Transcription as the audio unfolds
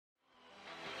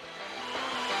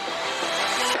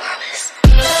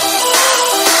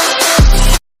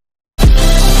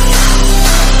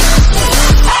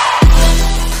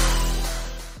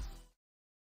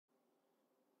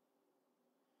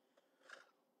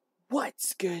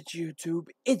What's good, YouTube?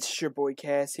 It's your boy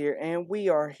Cass here, and we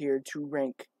are here to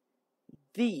rank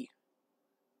the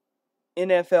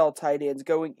NFL tight ends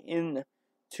going into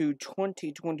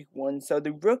 2021. So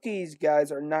the rookies,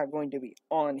 guys, are not going to be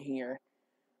on here.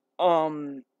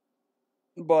 But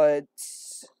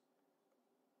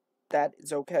that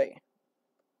is okay.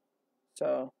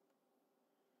 So,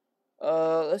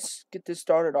 let's get this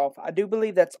started off. I do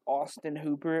believe that's Austin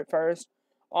Hooper at first.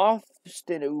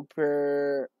 Austin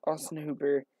Hooper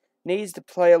needs to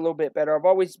play a little bit better. I've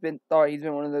always thought he's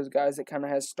been one of those guys that kind of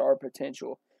has star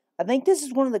potential. I think this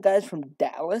is one of the guys from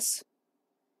Dallas,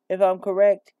 if I'm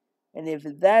correct. And if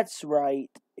that's right,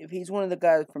 if he's one of the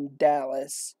guys from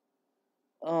Dallas,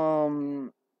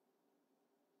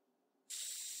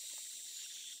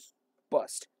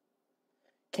 bust.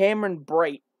 Cameron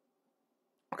Brate.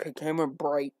 Okay, Cameron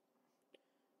Brate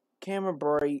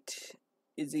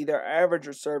is either average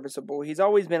or serviceable. He's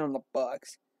always been on the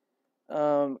Bucks.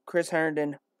 Chris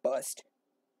Herndon, bust.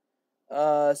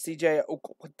 CJ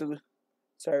Okonkwo,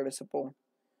 serviceable.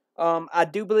 I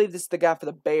do believe this is the guy for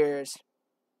the Bears.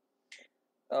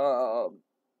 Star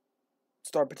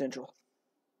potential.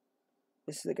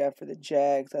 This is the guy for the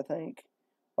Jags, I think.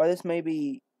 Or this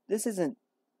isn't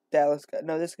Dallas guy.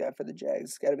 No, this guy for the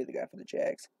Jags. It's got to be the guy for the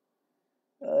Jags.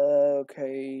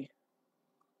 Okay.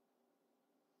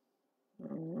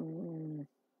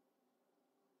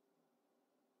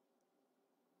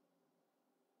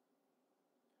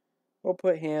 We'll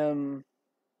put him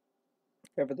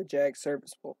over the Jags,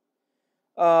 serviceable.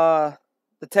 The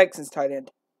Texans tight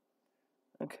end.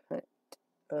 Okay.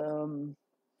 We'll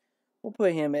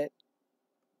put him at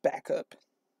backup.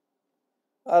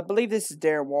 I believe this is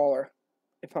Darren Waller,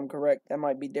 if I'm correct. That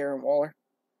might be Darren Waller.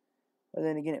 But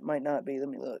then again, it might not be. Let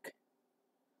me look.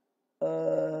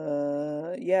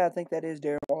 Yeah, I think that is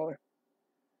Darren Waller.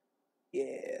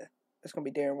 Yeah, that's going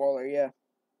to be Darren Waller, yeah.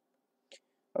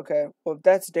 Okay, well, if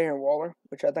that's Darren Waller,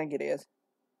 which I think it is,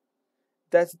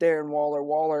 that's Darren Waller.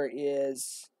 Waller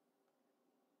is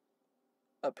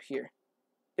up here.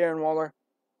 Darren Waller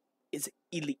is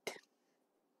elite.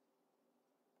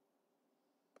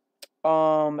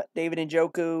 David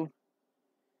Njoku,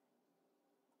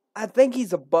 I think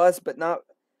he's a bust, but not.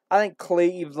 I think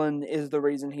Cleveland is the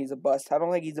reason he's a bust. I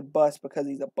don't think he's a bust because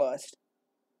he's a bust.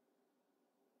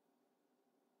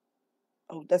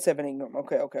 Oh, that's Evan Ingram.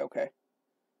 Okay.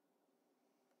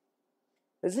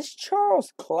 Is this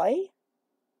Charles Clay?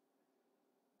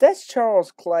 That's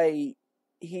Charles Clay.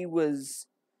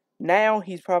 Now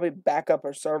he's probably backup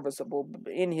or serviceable.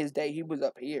 But in his day, he was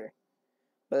up here.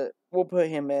 But we'll put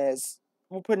him as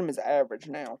average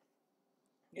now.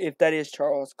 If that is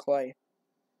Charles Clay.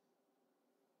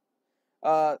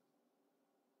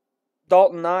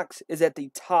 Dalton Knox is at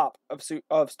the top of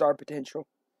star potential.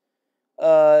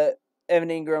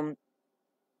 Evan Ingram's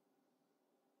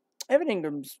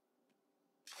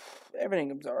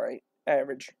alright.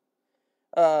 Average.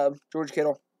 George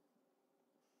Kittle.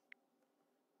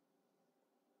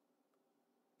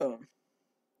 Boom.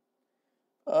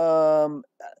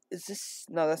 Is this...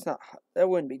 No, that's not... That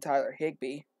wouldn't be Tyler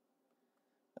Higbee.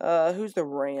 Who's the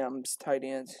Rams tight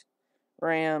ends?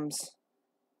 Rams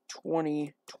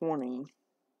 2020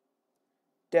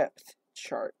 depth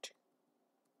chart.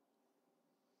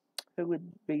 Who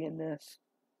would be in this?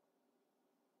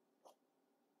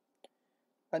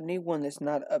 I need one that's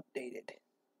not updated.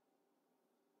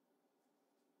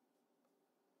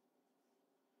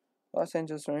 Los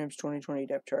Angeles Rams 2020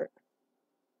 depth chart.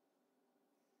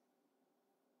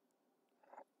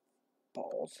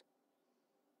 Balls.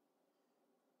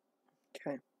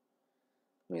 Okay.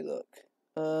 Let me look.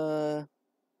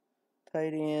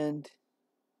 Tight end.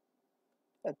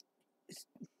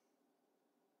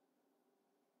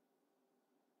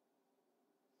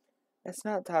 That's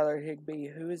not Tyler Higbee.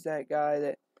 Who is that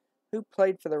guy who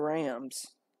played for the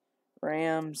Rams?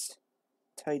 Rams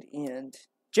tight end.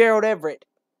 Gerald Everett.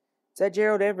 Is that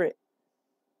Gerald Everett?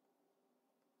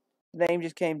 The name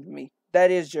just came to me.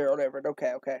 That is Gerald Everett.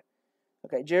 Okay.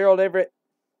 Okay, Gerald Everett.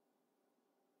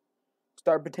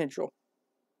 Star potential.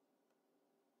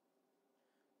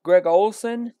 Greg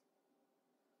Olsen.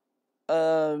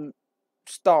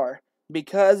 Star.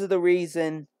 Because of the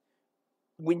reason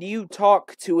when you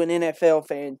talk to an NFL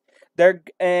fan,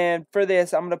 and for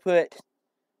this I'm gonna put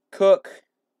Cook,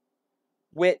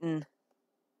 Witten,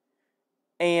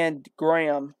 and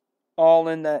Graham all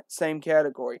in that same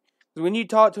category. When you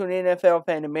talk to an NFL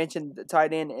fan and mention the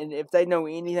tight end, and if they know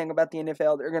anything about the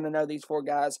NFL, they're going to know these four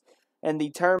guys. And the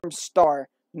term star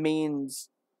means...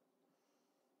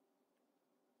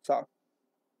 So,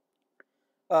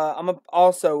 I'm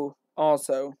also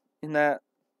in that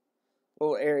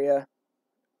little area,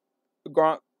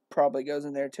 Gronk probably goes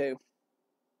in there too.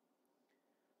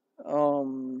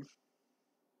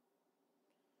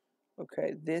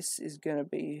 Okay, this is gonna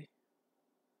be.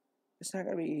 It's not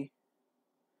gonna be.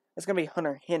 It's gonna be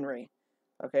Hunter Henry.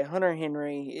 Okay, Hunter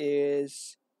Henry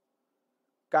is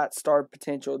got star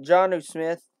potential. Jonnu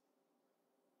Smith,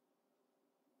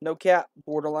 no cap,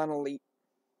 borderline elite.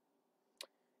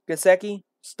 Gesicki,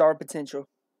 star potential.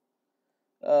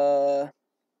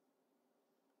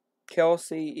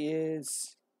 Kelce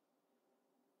is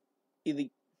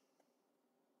elite.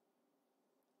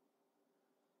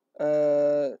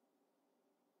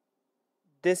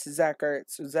 This is Zach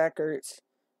Ertz. So Zach Ertz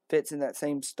fits in that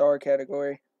same star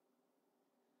category.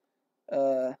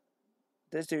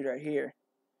 This dude right here.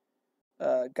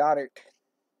 Goddard.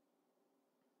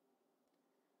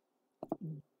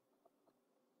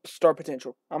 Star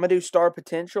potential. I'm gonna do star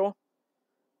potential.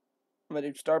 But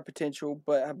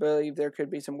I believe there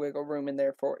could be some wiggle room in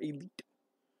there for elite.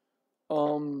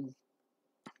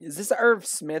 Is this Irv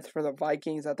Smith for the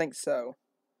Vikings? I think so.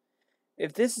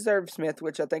 If this is Irv Smith,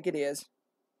 which I think it is,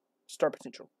 star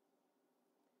potential.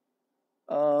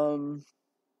 TJ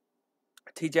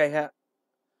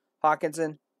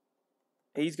Hawkinson,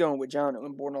 he's going with Jonnu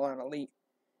and borderline elite.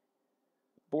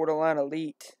 Borderline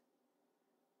elite.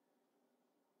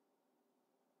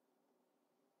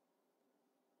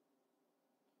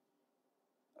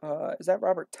 Is that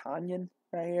Robert Tonyan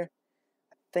right here?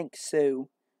 I think so.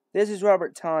 This is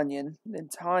Robert Tonyan. Then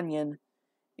Tonyan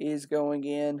is going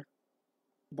in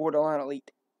borderline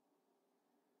elite.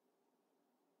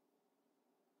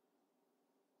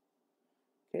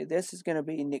 Okay, this is going to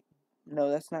be Nick. No,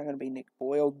 that's not going to be Nick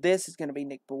Boyle. This is going to be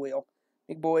Nick Boyle.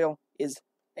 Nick Boyle is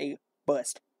a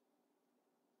bust.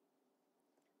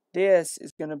 This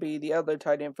is going to be the other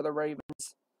tight end for the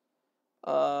Ravens.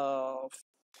 Balls.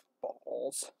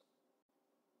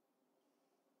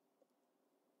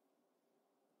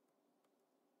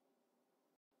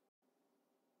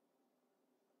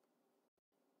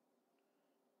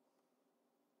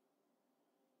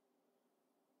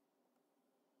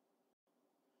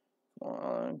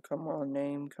 Come on,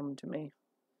 name, come to me.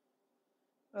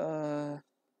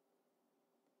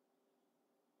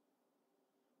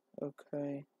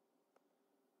 Okay.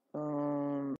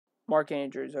 Mark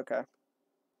Andrews, okay.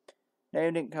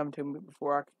 Name didn't come to me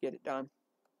before I could get it done.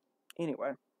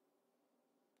 Anyway.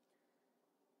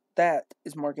 That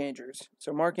is Mark Andrews.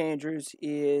 So Mark Andrews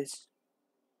is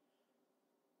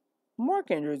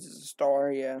a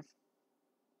star, yeah.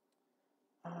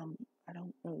 I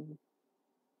don't know.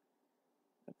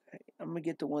 Okay, I'm gonna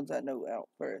get the ones I know out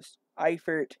first.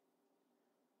 Eifert,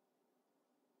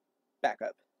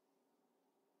 backup.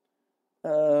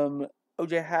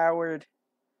 OJ Howard,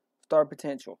 star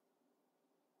potential.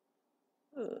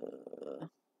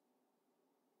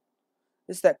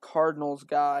 This is that Cardinals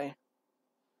guy.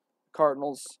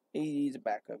 Cardinals, he's a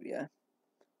backup, yeah.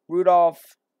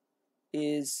 Rudolph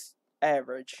is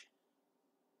average.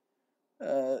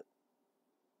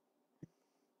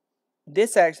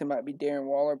 This actually might be Darren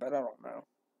Waller, but I don't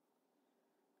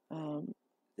know.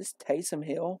 This Taysom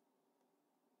Hill.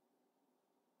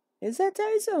 Is that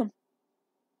Taysom?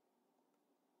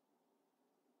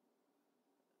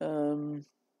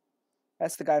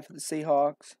 That's the guy for the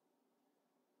Seahawks.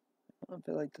 I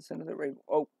feel like that's another Raven.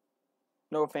 Oh,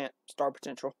 Noah Fant, star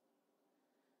potential.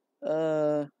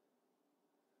 This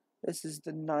is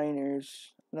the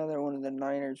Niners. Another one of the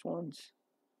Niners ones.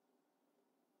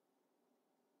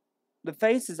 The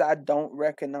faces I don't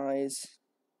recognize.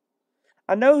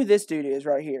 I know who this dude is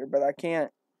right here, but I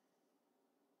can't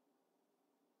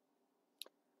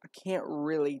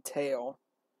really tell.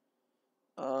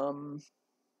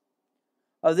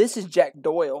 Oh, this is Jack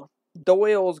Doyle.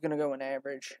 Doyle's gonna go in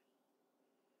average.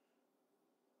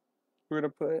 We're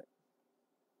gonna put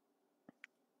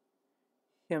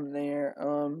him there.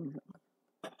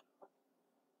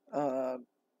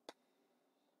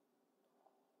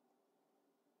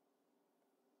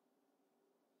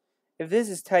 If this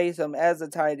is Taysom as a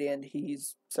tight end,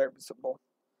 he's serviceable.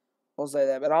 We'll say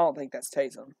that, but I don't think that's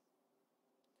Taysom.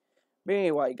 But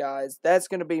anyway, guys, that's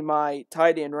gonna be my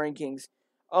tight end rankings.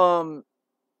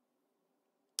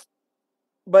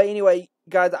 But anyway,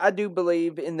 guys, I do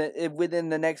believe within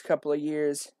the next couple of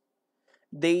years,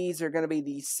 these are gonna be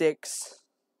the 6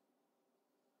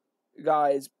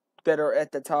 guys that are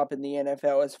at the top in the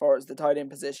NFL as far as the tight end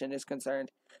position is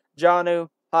concerned. Jonnu,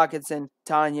 Hockenson,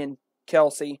 Tonyan,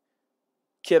 Kelce,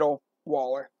 Kittle,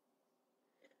 Waller.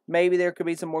 Maybe there could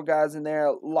be some more guys in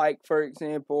there, like, for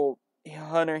example,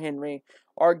 Hunter Henry,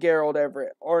 or Gerald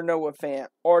Everett, or Noah Fant,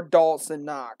 or Dawson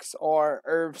Knox, or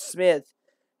Irv Smith,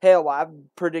 Hell, I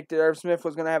predicted Irv Smith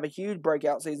was going to have a huge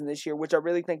breakout season this year, which I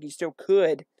really think he still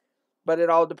could. But it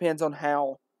all depends on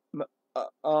how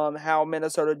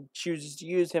Minnesota chooses to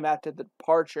use him after the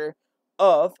departure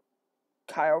of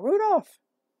Kyle Rudolph.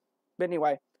 But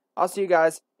anyway, I'll see you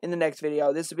guys in the next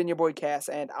video. This has been your boy Cass,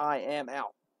 and I am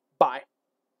out. Bye.